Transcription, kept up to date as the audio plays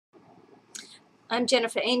I'm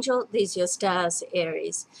Jennifer Angel. These are your stars,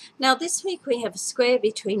 Aries. Now, this week we have a square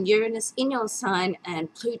between Uranus in your sign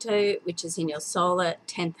and Pluto, which is in your solar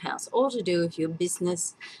 10th house, all to do with your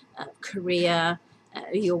business, career,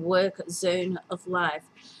 your work zone of life.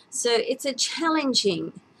 So it's a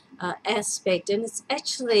challenging aspect, and it's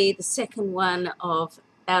actually the second one out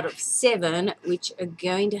of 7, which are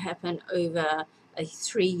going to happen over a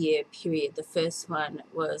 3-year period. The first one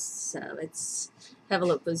was, let's have a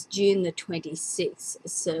look, was June the 26th.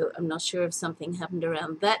 So I'm not sure if something happened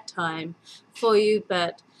around that time for you,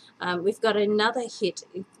 but we've got another hit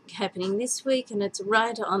happening this week, and it's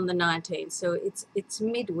right on the 19th, so it's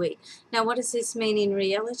midweek. Now, what does this mean in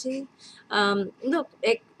reality? Look,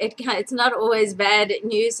 it's not always bad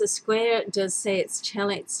news. A square does say it's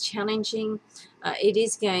challenging. It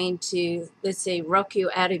is going to, let's say, rock you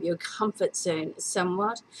out of your comfort zone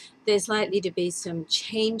somewhat. There's likely to be some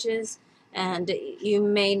changes, and you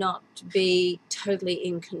may not be totally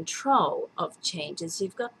in control of changes.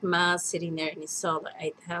 You've got Mars sitting there in your solar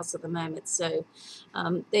 8th house at the moment, so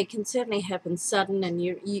they can certainly happen sudden, and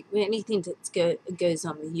anything that goes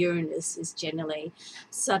on with Uranus is generally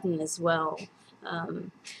sudden as well.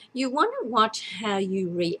 You want to watch how you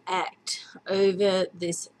react over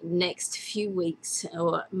this next few weeks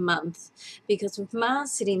or month, because with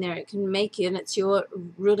Mars sitting there, it can make you, and it's your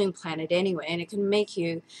ruling planet anyway, and it can make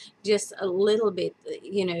you just a little bit,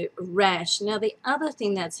 rash. Now, the other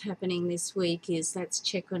thing that's happening this week is, let's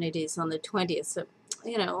check when it is, on the 20th, so,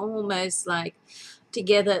 almost like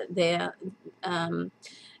together there.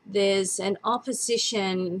 There's an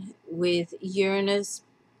opposition with Uranus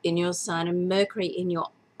in your sign and Mercury in your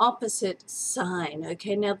opposite sign.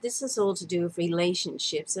 Okay, now this is all to do with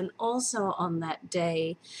relationships, and also on that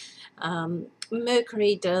day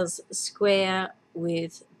Mercury does square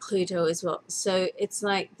with Pluto as well. So it's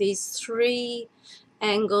like these 3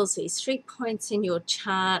 angles, these 3 points in your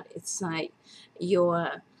chart. It's like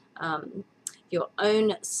your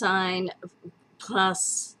own sign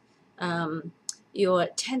plus your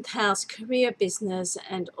 10th house, career, business,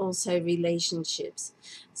 and also relationships.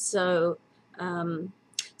 So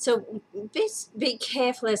be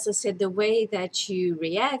careful, as I said, the way that you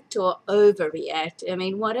react or overreact. I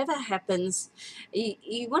mean, whatever happens,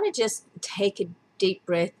 you want to just take a deep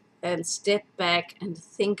breath and step back and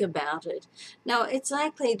think about it. Now, it's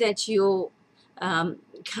likely that you'll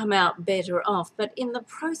come out better off, but in the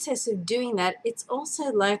process of doing that, it's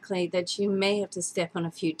also likely that you may have to step on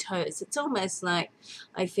a few toes. It's almost like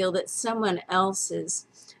I feel that someone else's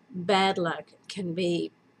bad luck can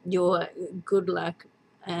be your good luck,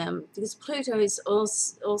 because Pluto is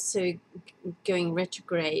also going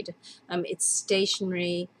retrograde. It's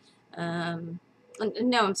stationary.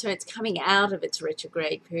 No, I'm sorry, it's coming out of its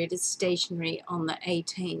retrograde period. It's stationary on the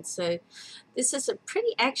 18th. So this is a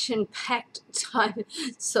pretty action-packed type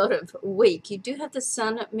sort of week. You do have the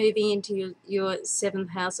Sun moving into your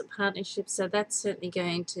 7th house of partnerships, so that's certainly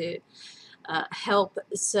going to help.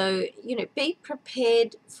 So, be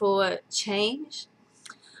prepared for change.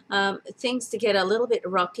 Things to get a little bit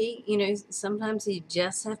rocky. Sometimes you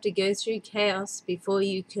just have to go through chaos before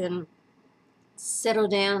you can settle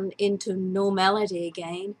down into normality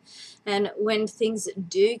again. And when things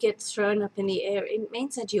do get thrown up in the air, it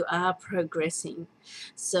means that you are progressing.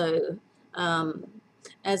 So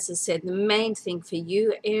as I said, the main thing for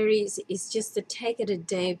you, Aries, is just to take it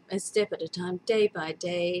a step at a time, day by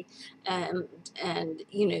day, and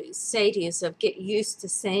say to yourself, get used to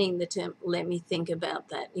saying the term, let me think about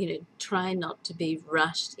that. Try not to be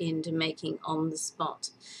rushed into making on-the-spot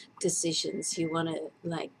decisions. You want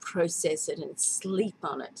to process it and sleep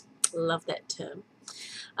on it. Love that term.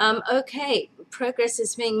 Okay, progress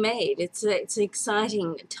is being made. It's an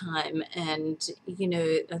exciting time, and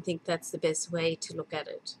I think that's the best way to look at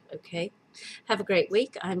it. Okay, have a great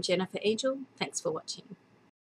week. I'm Jennifer Angel. Thanks for watching.